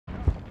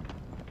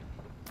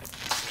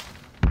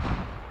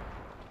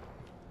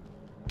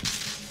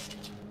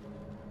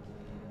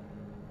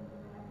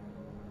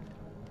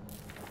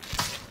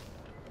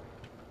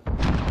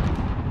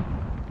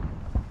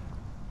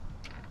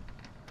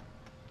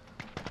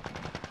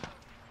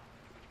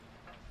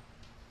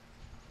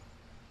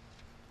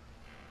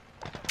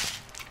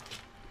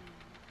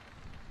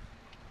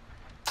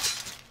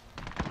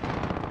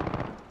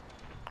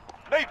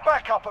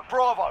backup at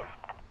Bravo.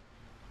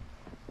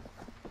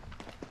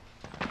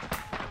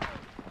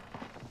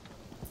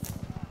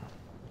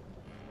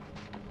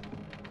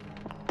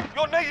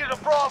 You're needed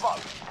at Bravo.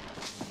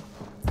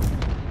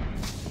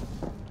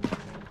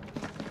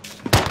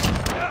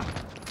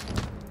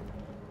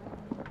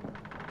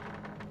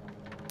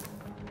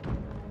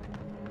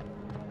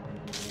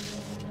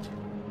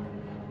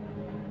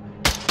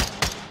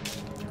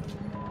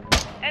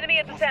 Enemy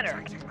at the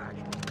center.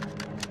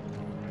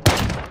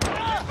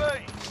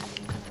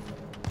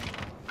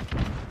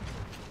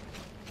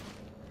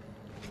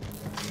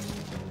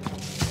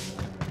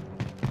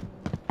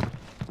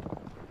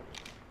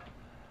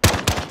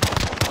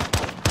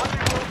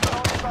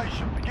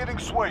 Beginning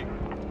sweep.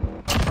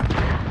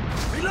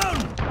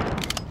 Reload!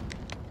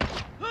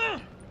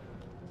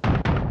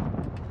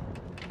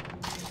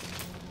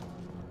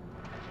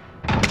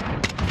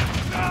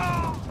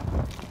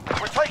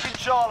 We're taking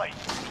Charlie.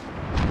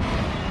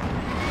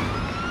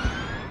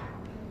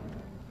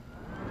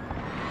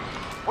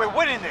 We're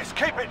winning this.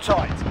 Keep it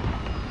tight.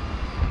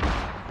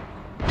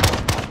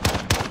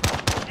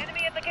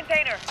 Enemy at the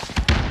container.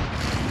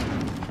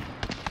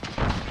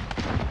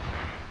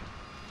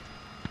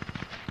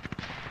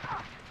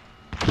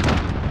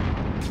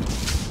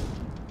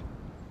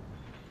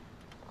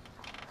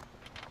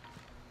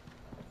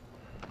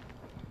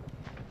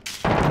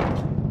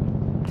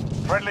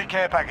 Friendly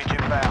care package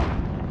inbound.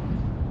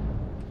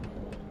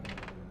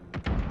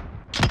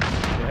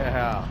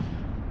 Yeah.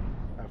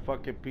 That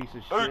fucking piece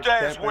of shit. Who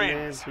dares stepping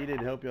wins? in. He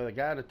didn't help you. The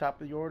guy at the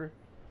top of the order,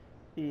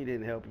 he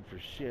didn't help you for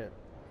shit.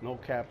 No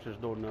captures,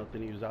 no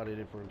nothing. He was out in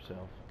it for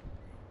himself.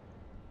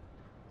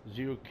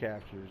 0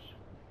 captures,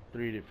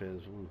 3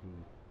 defense.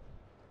 Woohoo.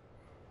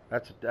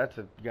 That's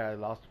a guy that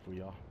lost it for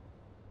y'all.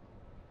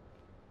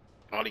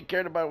 All he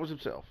cared about was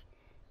himself.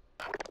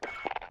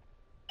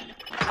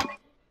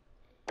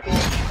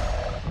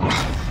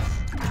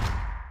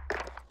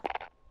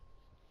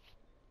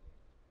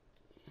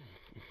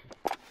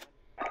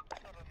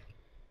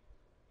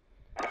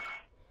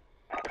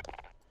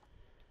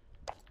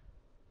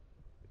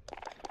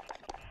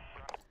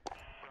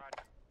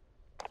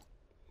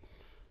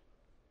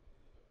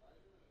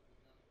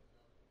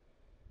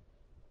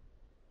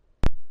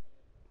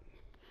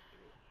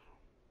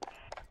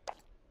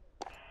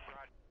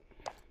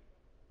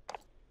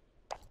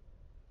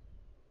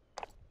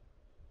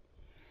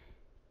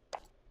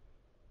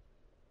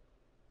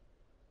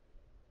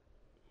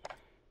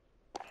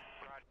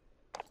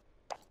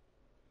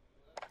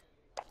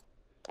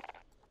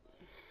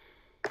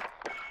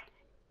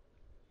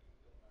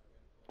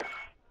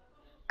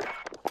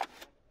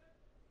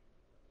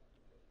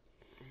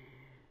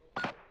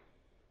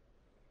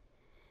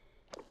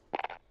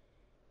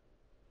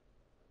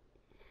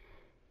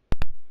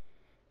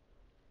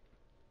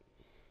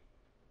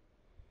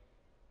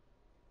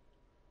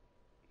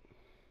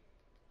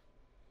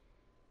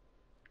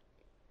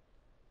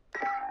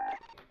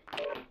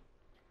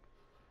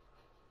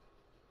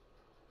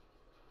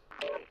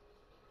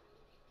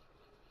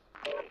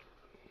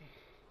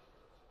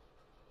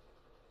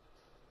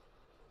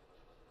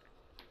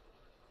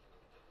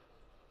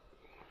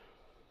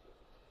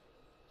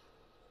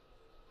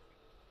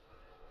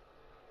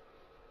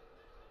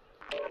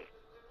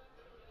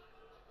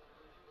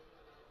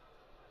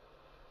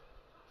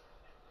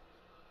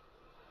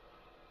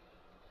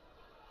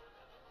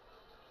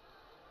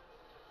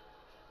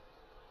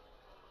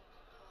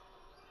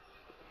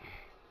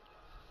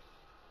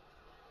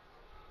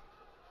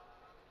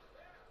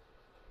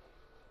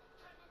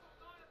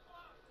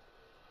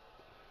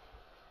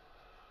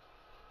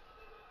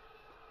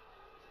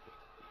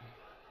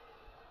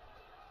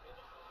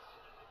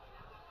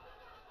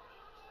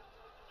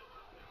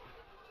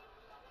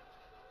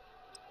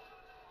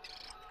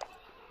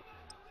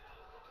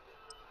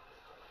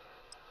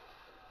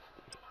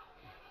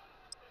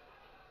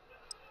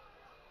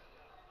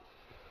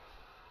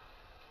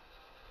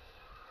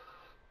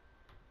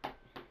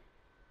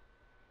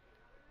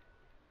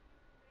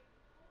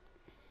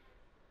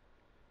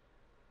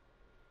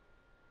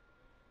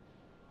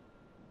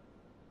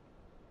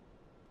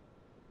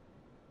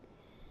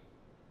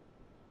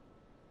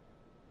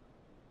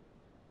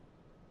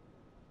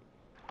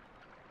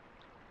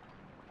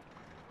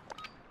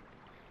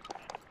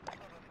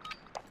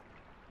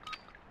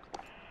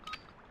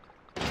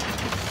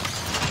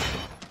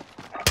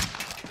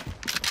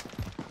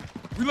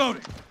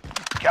 Reloading.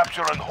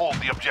 Capture and hold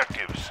the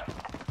objectives.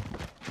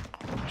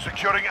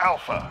 Securing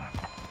Alpha.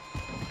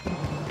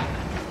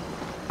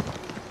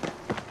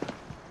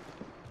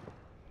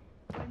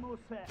 We're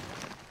moving up.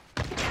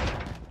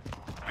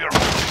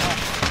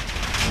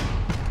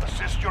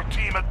 Assist your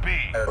team at B.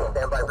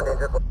 Stand by for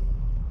danger.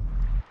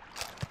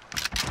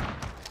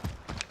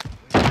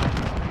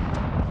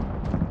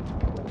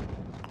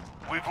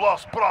 We've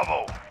lost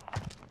Bravo.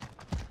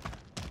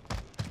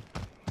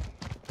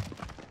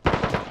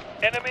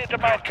 Enemy at the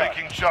We're marker.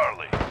 taking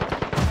Charlie.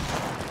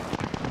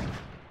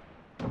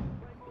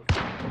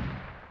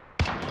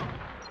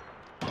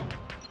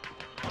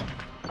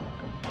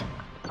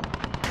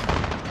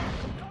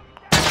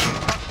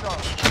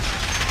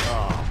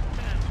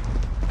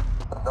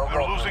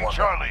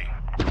 Charlie.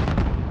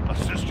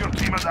 Assist your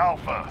team at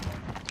Alpha.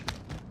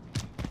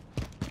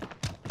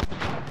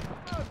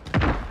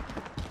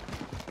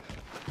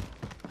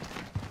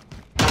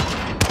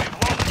 We've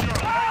lost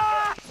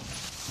Charlie.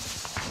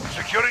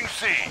 Securing C.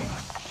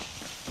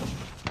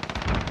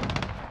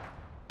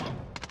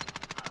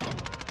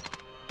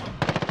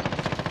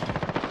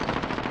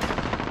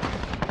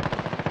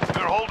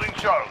 We're holding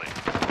Charlie.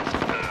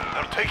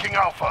 They're taking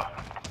Alpha.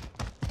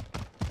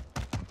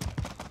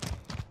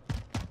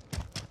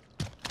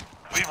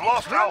 We've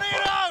lost Alpha.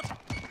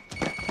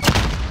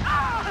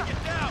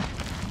 Get down!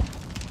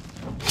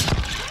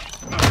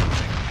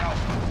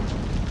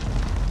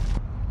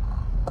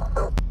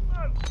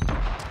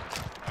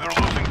 We're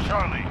losing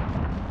Charlie.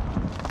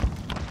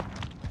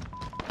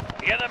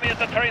 The enemy at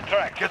the train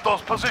track. Get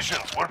those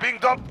positions. We're being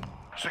dumped.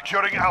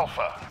 Securing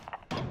Alpha.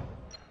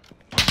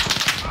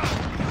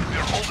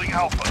 We're holding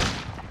Alpha.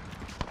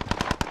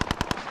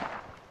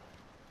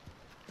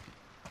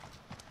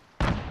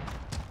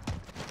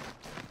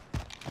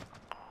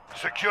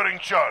 Securing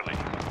Charlie.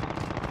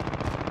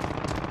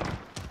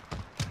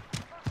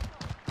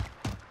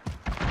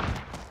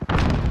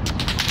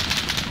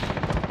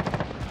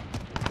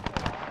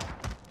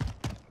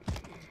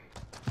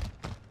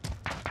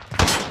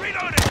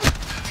 Reloading!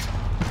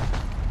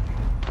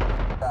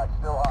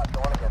 Still hot,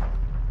 going again.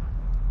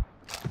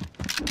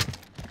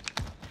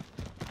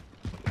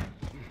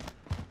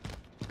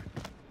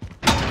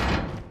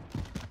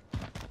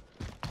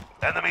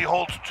 Enemy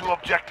holds 2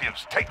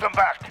 objectives. Take them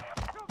back.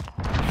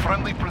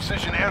 Friendly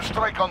precision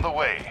airstrike on the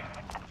way.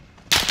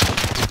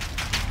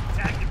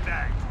 Tag it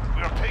back.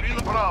 We are taking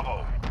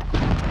Bravo.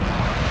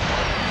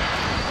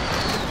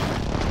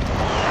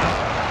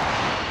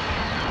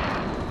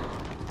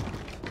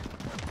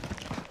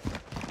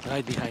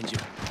 Right behind you.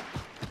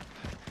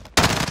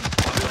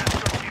 Assist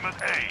your team at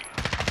A.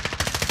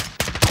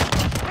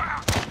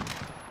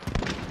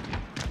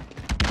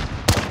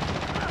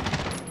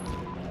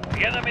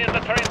 The enemy at the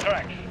train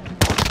tracks.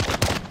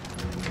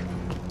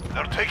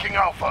 They're taking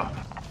Alpha.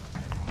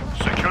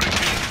 Securing B.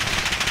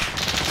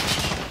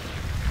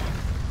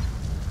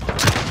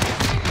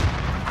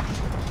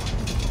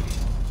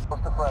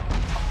 What's the friend?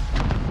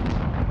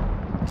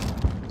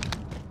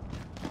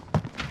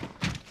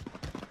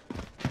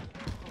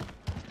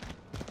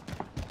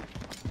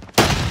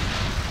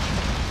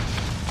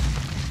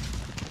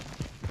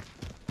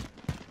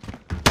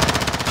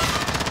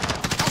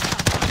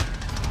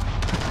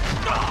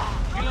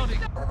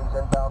 Reloading. Enemies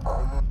inbound.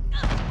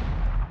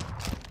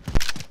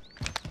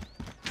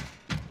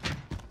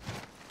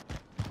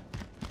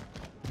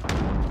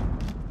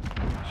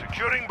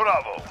 Securing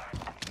Bravo.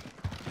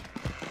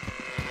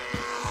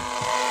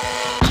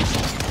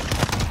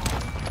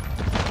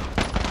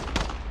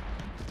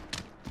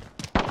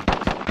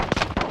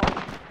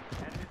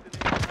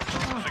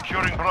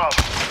 Securing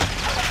Bravo.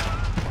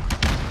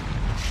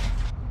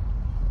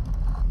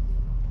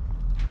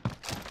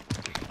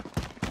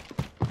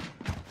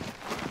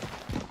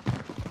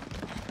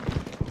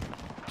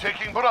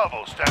 Taking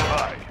Bravo, stand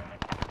by.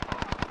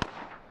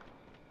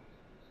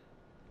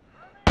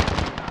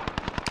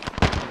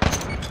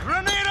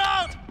 Grenade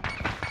out!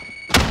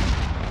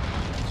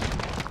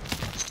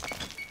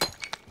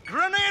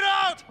 Grenade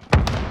out!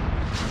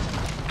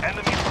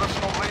 Enemy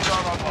personal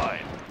radar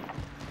online.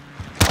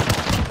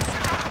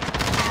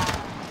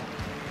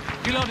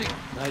 Reloading.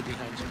 Right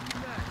behind you.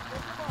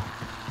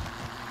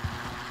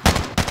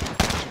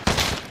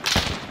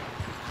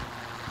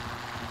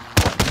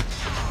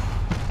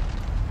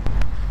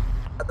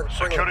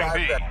 Securing B.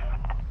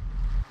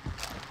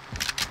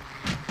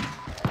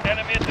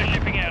 Enemy at the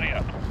shipping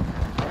area.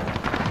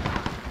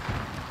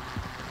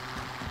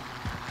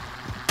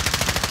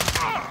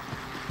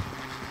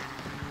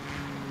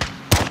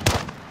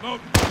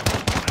 Load.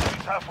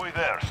 Enemy's halfway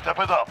there. Step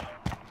it up.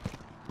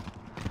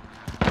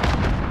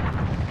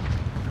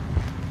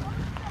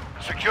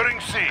 Securing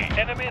C.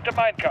 Enemy at the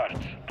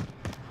minecarts.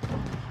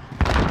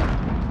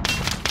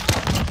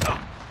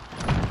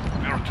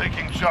 We're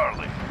taking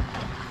Charlie.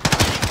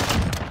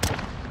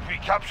 We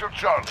captured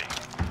Charlie.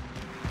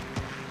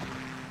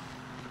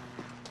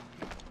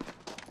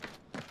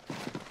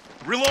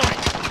 Reloading.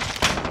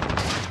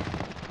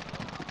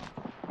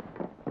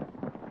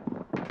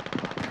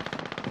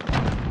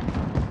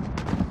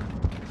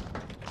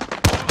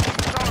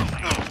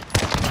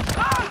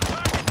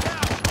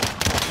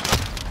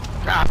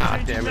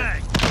 God damn it.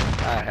 Mag.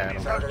 I had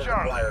him. Have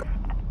Charlie.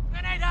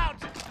 Grenade out.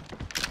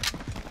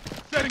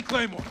 Setting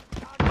Claymore.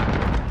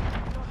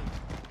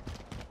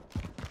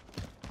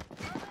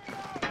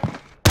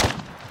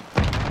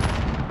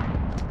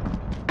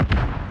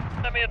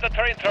 Enemy at the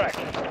train tracks.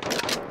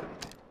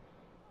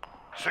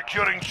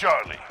 Securing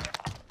Charlie.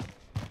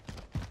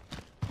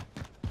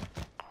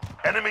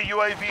 Enemy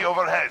UAV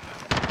overhead.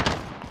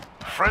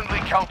 Friendly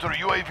counter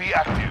UAV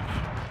active.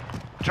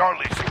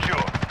 Charlie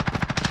secure.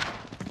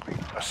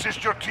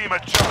 Assist your team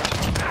at Charlie.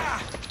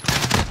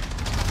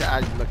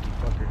 God, you lucky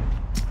fucker.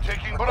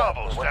 Taking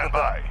Bravo, stand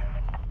by.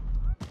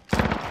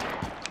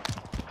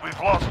 We've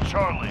lost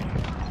Charlie.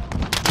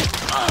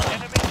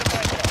 Enemy at the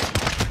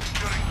minecarts.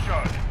 Securing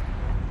Charlie.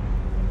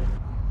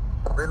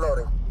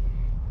 Reloading.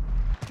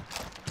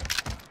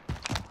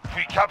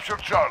 We captured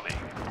Charlie.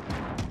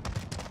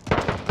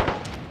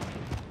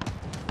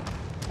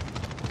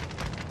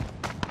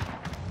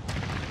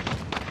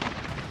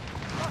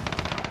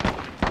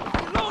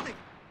 Reloading!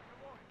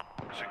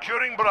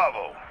 Securing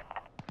Bravo.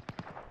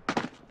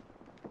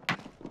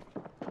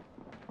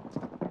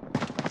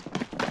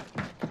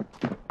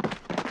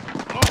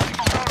 Losing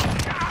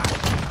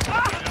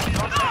Charlie.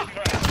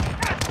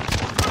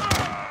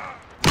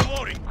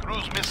 Reloading.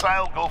 Cruise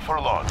missile go for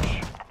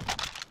launch.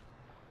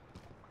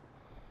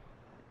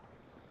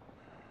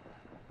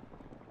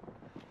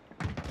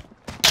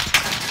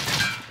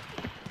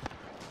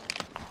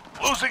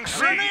 Losing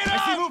C.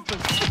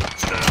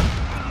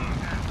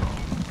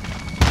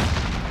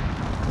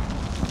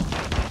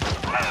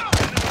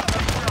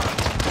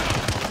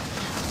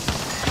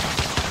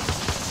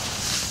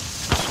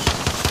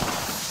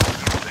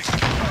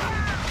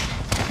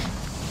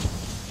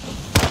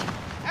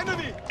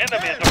 Enemy.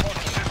 Enemy at the border.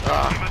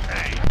 Team at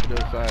A.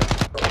 Good side.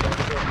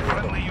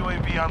 Friendly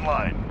UAV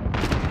online.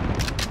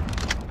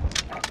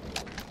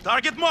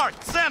 Target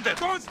marked. Send it.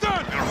 You're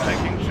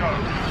taking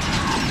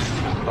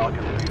Charlie.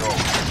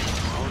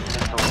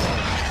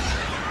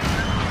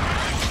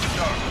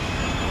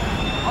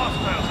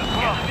 Hostiles at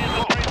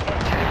Bravo.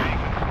 We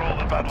control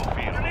the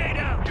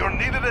battlefield. You're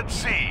needed at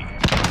C.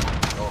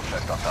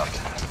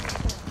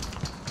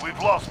 We've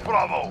lost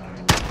Bravo.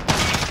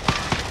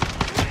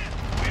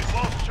 We've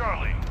lost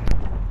Charlie.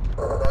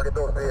 Target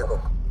those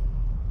vehicles.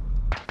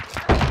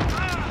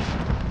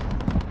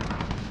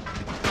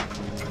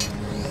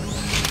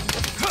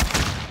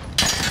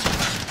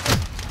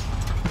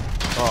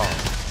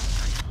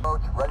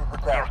 Approach, ready for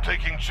You're task.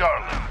 taking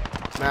Charlie.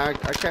 Man,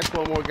 I catch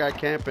one more guy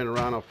camping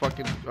around a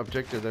fucking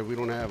objective that we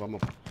don't have. I'm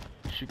gonna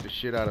shoot the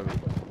shit out of him.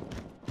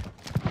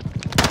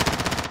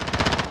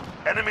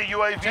 Enemy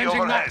UAV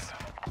Changing overhead. maps.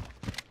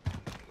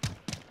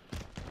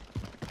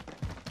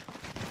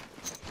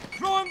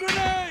 Throwing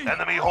grenade!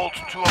 Enemy holds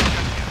 2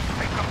 objectives.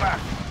 Take them back.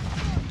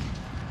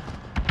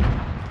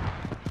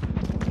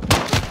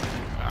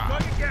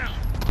 Target down.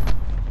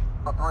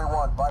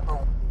 3-1,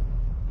 Viper.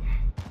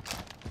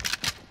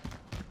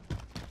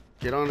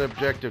 Get on the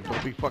objective.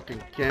 Don't be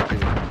fucking camping.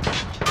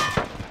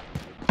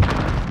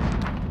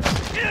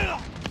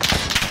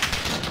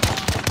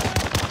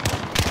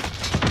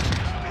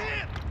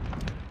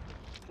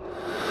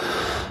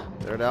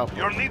 They're at Alpha.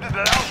 You're needed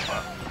at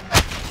Alpha.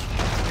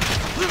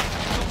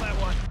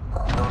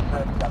 Zone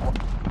 6, got one.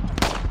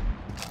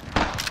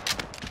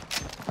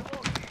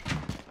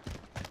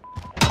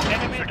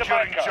 Enemy at the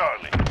Securing minecart.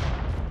 Charlie.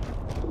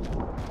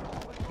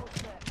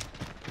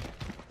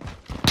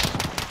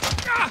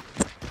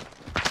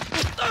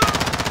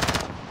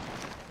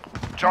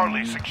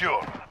 Charlie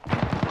secure.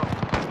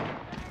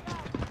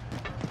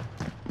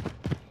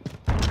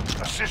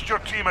 Assist your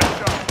team at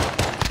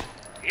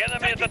Charlie.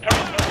 Enemy at the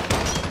turret.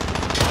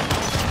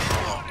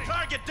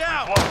 Target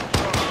down. Lost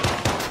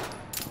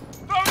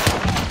Charlie.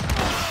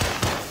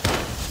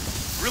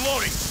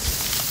 Reloading.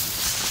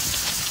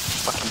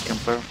 Fucking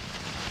camper.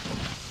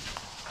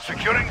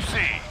 Securing C.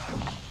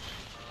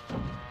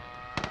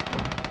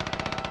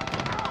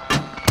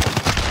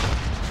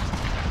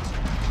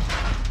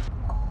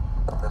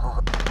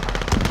 Missiles.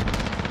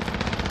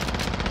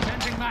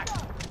 Changing map.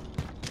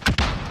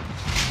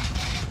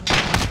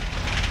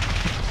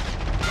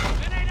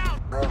 Grenade out!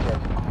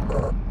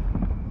 Re-engage.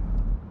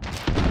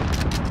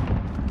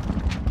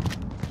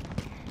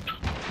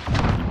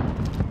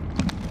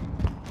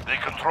 They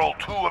control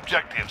 2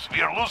 objectives.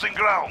 We are losing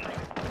ground.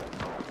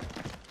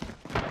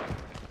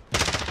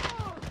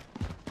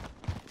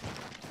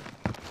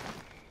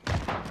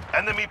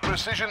 Enemy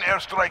precision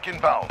airstrike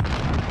inbound.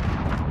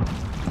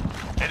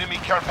 Enemy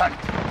care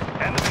package.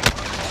 Enemy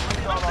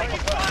falling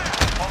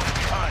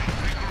behind.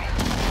 Regroup.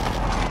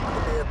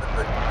 Stay in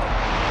position.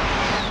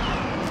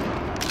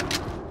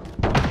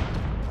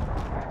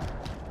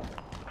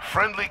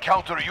 Friendly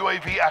counter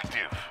UAV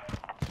active.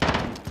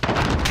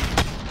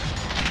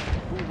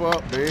 Move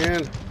up,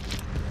 man.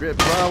 Red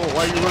Bravo,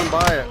 why you run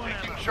by it?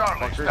 Taking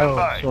Charlie, stand Oh,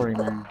 by. sorry,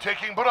 man.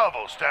 Taking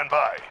Bravo, stand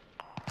by.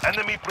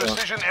 Enemy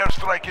precision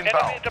airstrike Enemy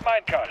inbound. at the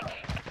minecarts.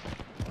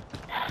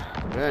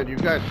 Man, you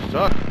guys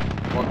suck.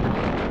 Fucking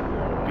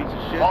piece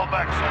of shit. Fall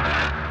back,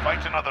 soldier.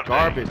 Fight another day.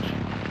 Garbage.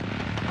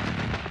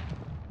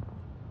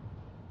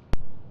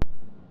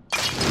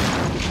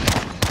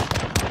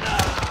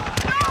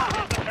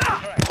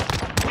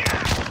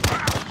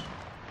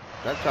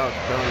 That's how it's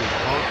done,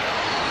 punk.